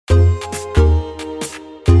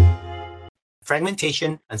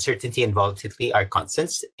Fragmentation, uncertainty, and volatility are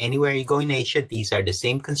constants. Anywhere you go in Asia, these are the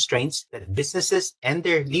same constraints that businesses and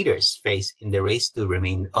their leaders face in the race to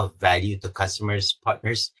remain of value to customers,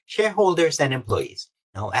 partners, shareholders, and employees.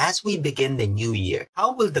 Now, as we begin the new year,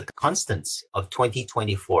 how will the constants of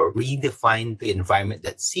 2024 redefine the environment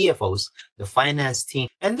that CFOs, the finance team,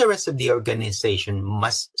 and the rest of the organization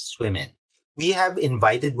must swim in? We have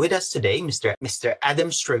invited with us today Mr.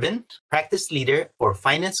 Adam Scriven, practice leader for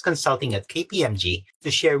finance consulting at KPMG,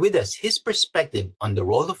 to share with us his perspective on the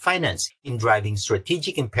role of finance in driving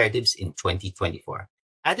strategic imperatives in 2024.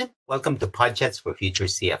 Adam, welcome to PodChats for Future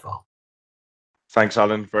CFO. Thanks,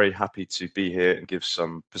 Alan. Very happy to be here and give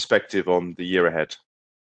some perspective on the year ahead.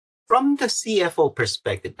 From the CFO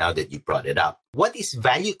perspective, now that you brought it up, what is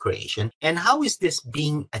value creation and how is this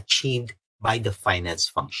being achieved by the finance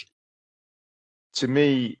function? To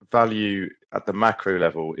me, value at the macro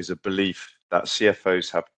level is a belief that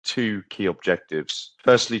CFOs have two key objectives.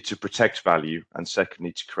 Firstly, to protect value, and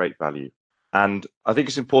secondly, to create value. And I think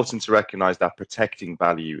it's important to recognize that protecting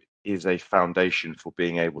value is a foundation for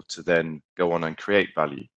being able to then go on and create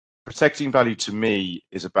value. Protecting value to me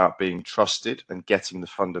is about being trusted and getting the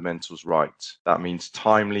fundamentals right. That means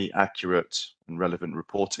timely, accurate, and relevant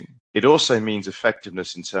reporting. It also means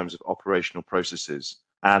effectiveness in terms of operational processes.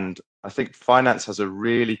 And I think finance has a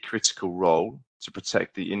really critical role to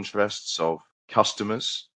protect the interests of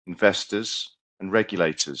customers, investors, and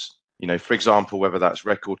regulators. For example, whether that's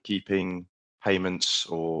record keeping, payments,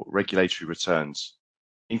 or regulatory returns.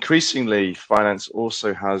 Increasingly, finance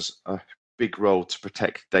also has a big role to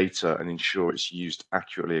protect data and ensure it's used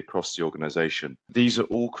accurately across the organization. These are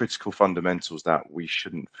all critical fundamentals that we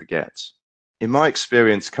shouldn't forget. In my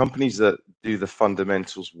experience, companies that do the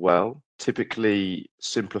fundamentals well typically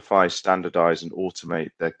simplify, standardize, and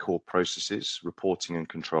automate their core processes, reporting, and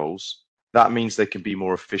controls. That means they can be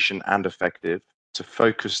more efficient and effective to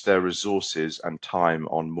focus their resources and time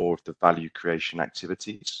on more of the value creation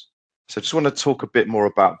activities. So I just want to talk a bit more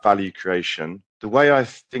about value creation. The way I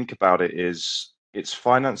think about it is it's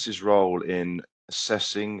finance's role in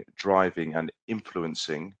assessing, driving, and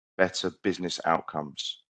influencing better business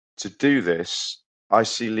outcomes. To do this, I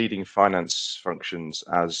see leading finance functions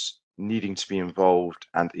as needing to be involved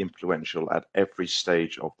and influential at every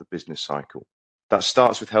stage of the business cycle. That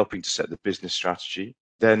starts with helping to set the business strategy,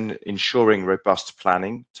 then ensuring robust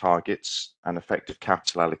planning, targets, and effective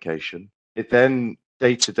capital allocation. It then,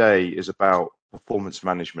 day to day, is about performance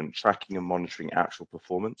management, tracking and monitoring actual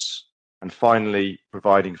performance, and finally,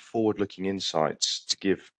 providing forward-looking insights to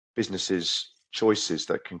give businesses choices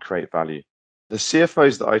that can create value. The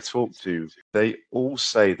CFOs that I talk to, they all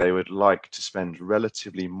say they would like to spend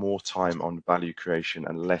relatively more time on value creation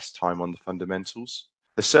and less time on the fundamentals.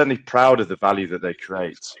 They're certainly proud of the value that they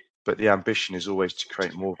create, but the ambition is always to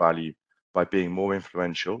create more value by being more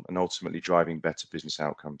influential and ultimately driving better business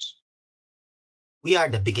outcomes. We are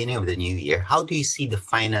at the beginning of the new year. How do you see the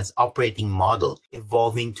finance operating model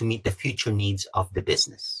evolving to meet the future needs of the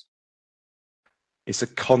business? It's a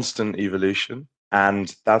constant evolution.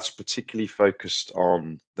 And that's particularly focused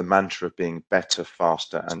on the mantra of being better,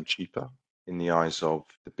 faster, and cheaper in the eyes of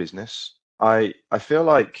the business. I feel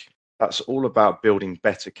like that's all about building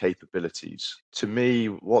better capabilities. To me,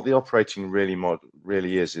 what the operating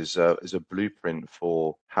really is a blueprint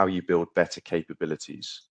for how you build better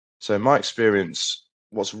capabilities. So in my experience,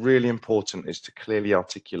 what's really important is to clearly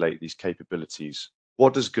articulate these capabilities.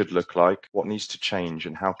 What does good look like? What needs to change?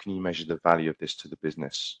 And how can you measure the value of this to the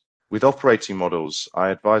business? With operating models,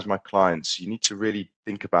 I advise my clients, you need to really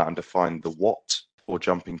think about and define the what before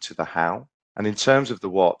jumping to the how. And in terms of the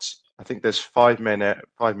what, I think there's five main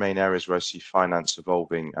areas where I see finance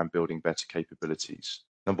evolving and building better capabilities.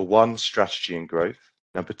 Number one, strategy and growth.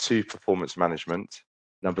 Number two, performance management.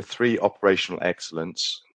 Number three, operational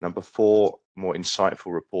excellence. Number four, more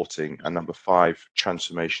insightful reporting. And number five,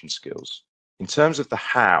 transformation skills. In terms of the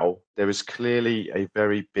how, there is clearly a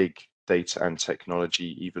very big data and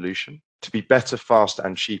technology evolution. To be better, faster,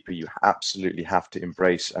 and cheaper, you absolutely have to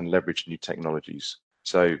embrace and leverage new technologies.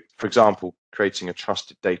 So, for example, creating a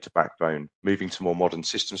trusted data backbone, moving to more modern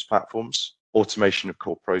systems platforms, automation of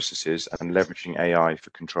core processes, and leveraging AI for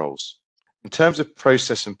controls. In terms of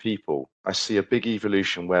process and people, I see a big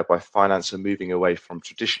evolution whereby finance are moving away from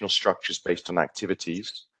traditional structures based on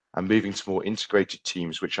activities and moving to more integrated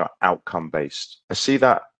teams which are outcome-based. I see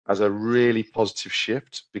that as a really positive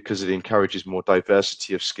shift because it encourages more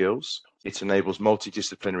diversity of skills, it enables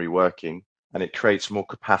multidisciplinary working, and it creates more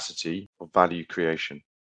capacity for value creation.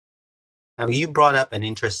 Now, you brought up an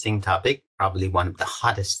interesting topic, probably one of the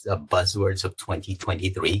hottest buzzwords of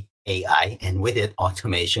 2023, AI, and with it,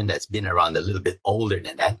 automation that's been around a little bit older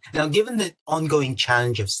than that. Now, given the ongoing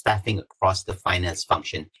challenge of staffing across the finance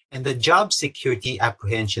function and the job security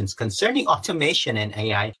apprehensions concerning automation and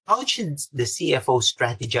AI, how should the CFO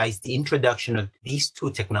strategize the introduction of these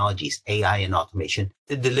two technologies, AI and automation,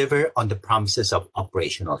 to deliver on the promises of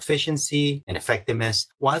operational efficiency and effectiveness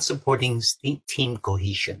while supporting team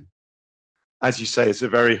cohesion? As you say, it's a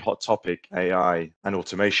very hot topic, AI and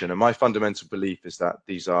automation. And my fundamental belief is that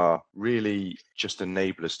these are really just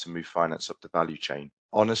enablers to move finance up the value chain.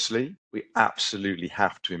 Honestly, we absolutely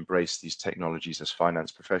have to embrace these technologies as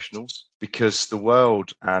finance professionals because the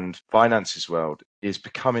world and finances world is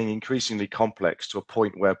becoming increasingly complex to a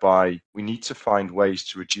point whereby we need to find ways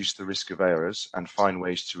to reduce the risk of errors and find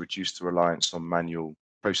ways to reduce the reliance on manual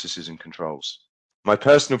processes and controls. My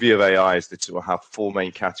personal view of AI is that it will have four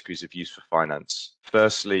main categories of use for finance.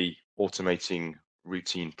 Firstly, automating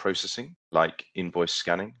routine processing like invoice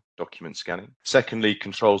scanning, document scanning. Secondly,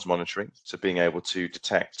 controls monitoring, so being able to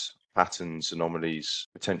detect patterns, anomalies,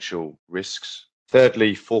 potential risks.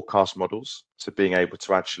 Thirdly, forecast models, so being able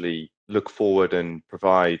to actually look forward and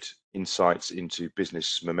provide insights into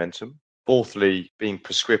business momentum. Fourthly, being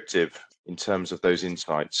prescriptive in terms of those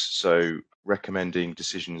insights, so recommending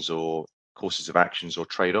decisions or courses of actions or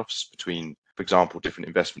trade-offs between, for example, different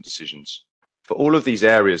investment decisions. For all of these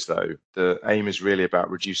areas, though, the aim is really about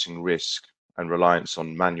reducing risk and reliance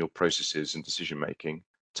on manual processes and decision-making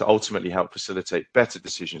to ultimately help facilitate better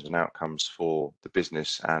decisions and outcomes for the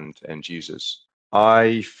business and end users.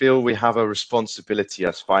 I feel we have a responsibility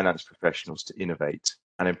as finance professionals to innovate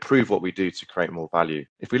and improve what we do to create more value.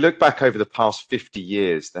 If we look back over the past 50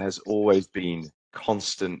 years, there has always been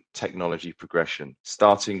constant technology progression,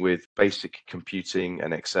 starting with basic computing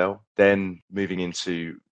and Excel, then moving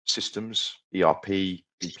into systems, ERP,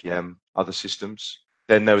 BPM, other systems.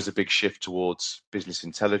 Then there was a big shift towards business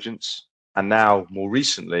intelligence. And now, more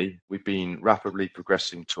recently, we've been rapidly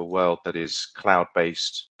progressing to a world that is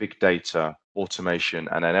cloud-based, big data, automation,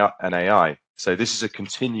 and AI. So this is a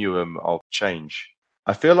continuum of change.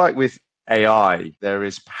 I feel like with AI, there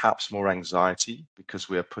is perhaps more anxiety because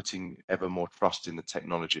we are putting ever more trust in the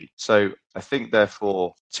technology. So I think,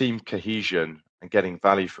 therefore, team cohesion and getting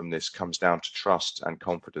value from this comes down to trust and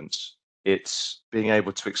confidence. It's being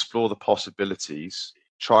able to explore the possibilities,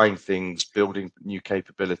 trying things, building new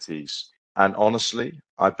capabilities. And honestly,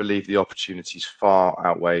 I believe the opportunities far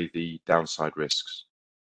outweigh the downside risks.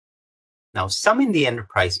 Now, some in the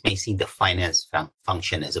enterprise may see the finance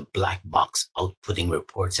function as a black box outputting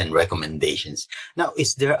reports and recommendations. Now,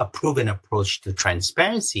 is there a proven approach to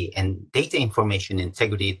transparency and data information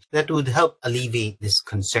integrity that would help alleviate this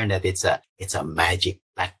concern that it's a magic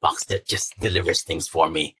black box that just delivers things for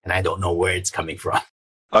me and I don't know where it's coming from?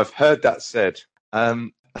 I've heard that said.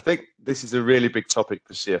 I think this is a really big topic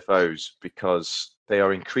for CFOs because they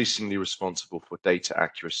are increasingly responsible for data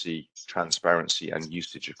accuracy, transparency, and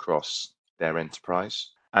usage across their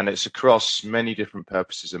enterprise. And it's across many different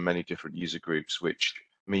purposes and many different user groups, which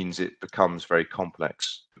means it becomes very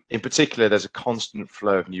complex. In particular, there's a constant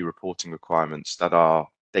flow of new reporting requirements that are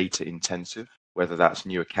data intensive, whether that's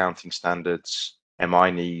new accounting standards, MI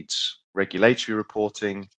needs, regulatory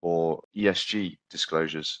reporting, or ESG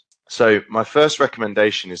disclosures. So my first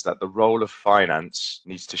recommendation is that the role of finance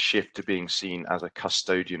needs to shift to being seen as a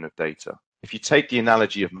custodian of data. If you take the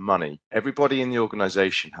analogy of money, everybody in the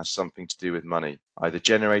organization has something to do with money, either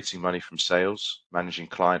generating money from sales, managing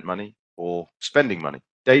client money, or spending money.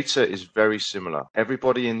 Data is very similar.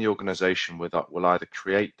 Everybody in the organization will either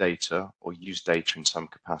create data or use data in some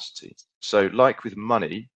capacity. So like with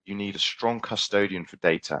money, you need a strong custodian for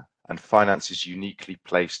data, and finance is uniquely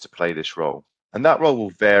placed to play this role. And that role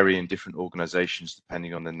will vary in different organizations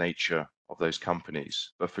depending on the nature of those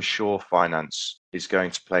companies. But for sure, finance is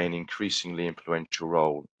going to play an increasingly influential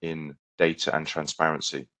role in data and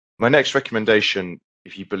transparency. My next recommendation,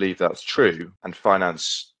 if you believe that's true, and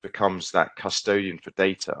finance becomes that custodian for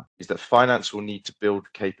data, is that finance will need to build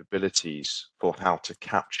capabilities for how to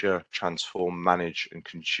capture, transform, manage, and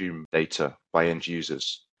consume data by end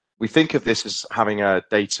users. We think of this as having a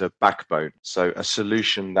data backbone, so a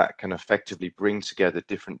solution that can effectively bring together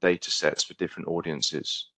different data sets for different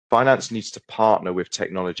audiences. Finance needs to partner with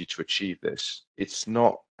technology to achieve this. It's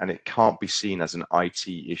not, and it can't be seen as an IT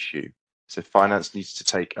issue. So finance needs to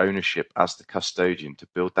take ownership as the custodian to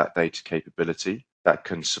build that data capability that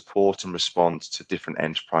can support and respond to different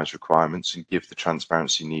enterprise requirements and give the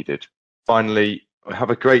transparency needed. Finally, I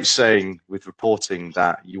have a great saying with reporting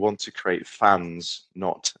that you want to create fans,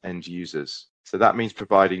 not end users. So that means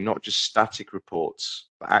providing not just static reports,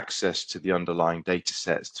 but access to the underlying data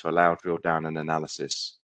sets to allow drill down and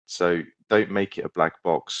analysis. So don't make it a black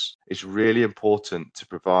box. It's really important to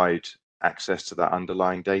provide access to that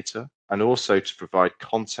underlying data and also to provide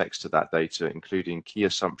context to that data, including key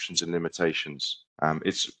assumptions and limitations.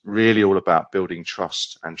 It's really all about building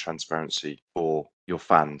trust and transparency for your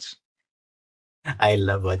fans. I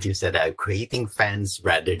love what you said, creating fans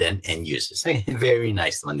rather than end users. Very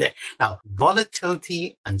nice one there. Now,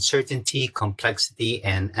 volatility, uncertainty, complexity,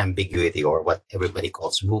 and ambiguity, or what everybody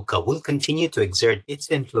calls VUCA, will continue to exert its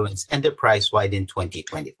influence enterprise-wide in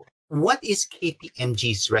 2024. What is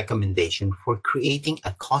KPMG's recommendation for creating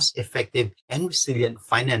a cost-effective and resilient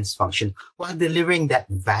finance function while delivering that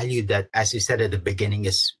value that, as you said at the beginning,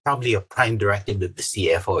 is probably a prime directive of the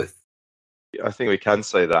CFO? I think we can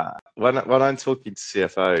say that. When I'm talking to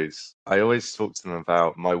CFOs, I always talk to them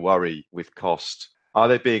about my worry with cost. Are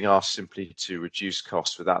they being asked simply to reduce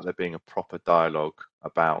costs without there being a proper dialogue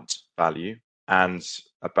about value and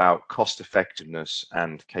about cost effectiveness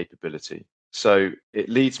and capability? So it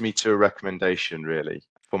leads me to a recommendation really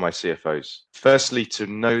for my CFOs. Firstly, to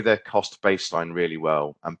know their cost baseline really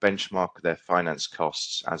well and benchmark their finance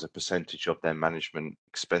costs as a percentage of their management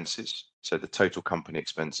expenses, so the total company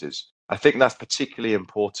expenses. I think that's particularly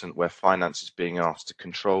important where finance is being asked to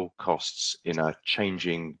control costs in a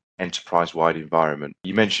changing enterprise-wide environment.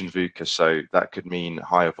 You mentioned VUCA, so that could mean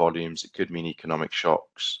higher volumes, it could mean economic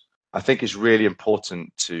shocks. I think it's really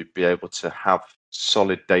important to be able to have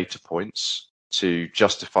solid data points to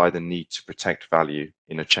justify the need to protect value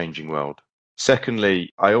in a changing world.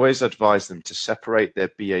 Secondly, I always advise them to separate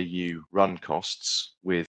their BAU run costs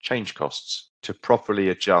with change costs to properly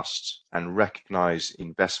adjust and recognize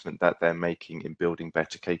investment that they're making in building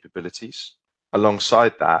better capabilities.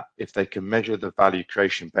 Alongside that, if they can measure the value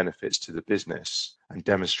creation benefits to the business and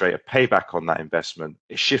demonstrate a payback on that investment,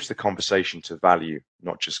 it shifts the conversation to value,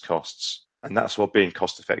 not just costs. And that's what being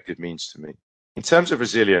cost effective means to me. In terms of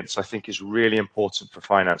resilience, I think it's really important for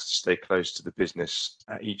finance to stay close to the business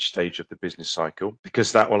at each stage of the business cycle,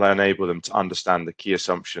 because that will enable them to understand the key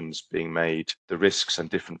assumptions being made, the risks and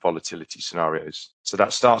different volatility scenarios. So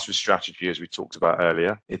that starts with strategy, as we talked about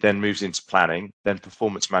earlier. It then moves into planning, then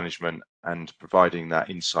performance management and providing that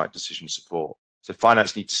insight decision support. So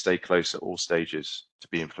finance needs to stay close at all stages to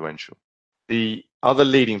be influential. The other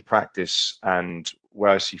leading practice and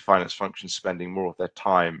where I see finance functions spending more of their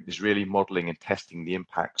time is really modeling and testing the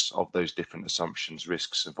impacts of those different assumptions,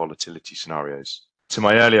 risks, and volatility scenarios. To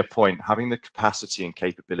my earlier point, having the capacity and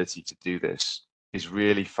capability to do this is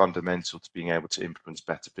really fundamental to being able to influence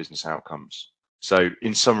better business outcomes. So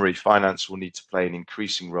in summary, finance will need to play an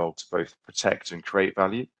increasing role to both protect and create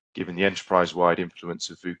value, given the enterprise-wide influence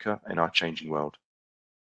of VUCA in our changing world.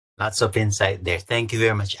 Lots of insight there. Thank you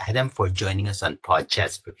very much, Adam, for joining us on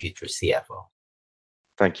PodChats for Future CFO.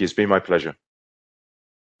 Thank you. It's been my pleasure.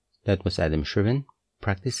 That was Adam Scriven,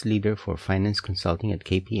 Practice Leader for Finance Consulting at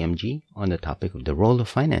KPMG, on the topic of the role of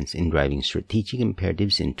finance in driving strategic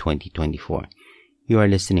imperatives in 2024. You are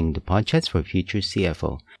listening to PodChats for Future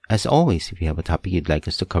CFO. As always, if you have a topic you'd like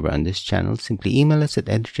us to cover on this channel, simply email us at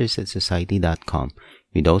editors@society.com.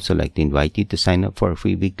 We'd also like to invite you to sign up for our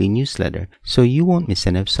free weekly newsletter so you won't miss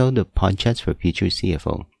an episode of PodChats for Future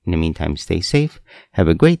CFO. In the meantime, stay safe, have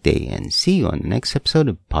a great day, and see you on the next episode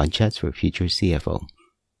of PodChats for Future CFO.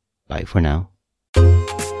 Bye for now.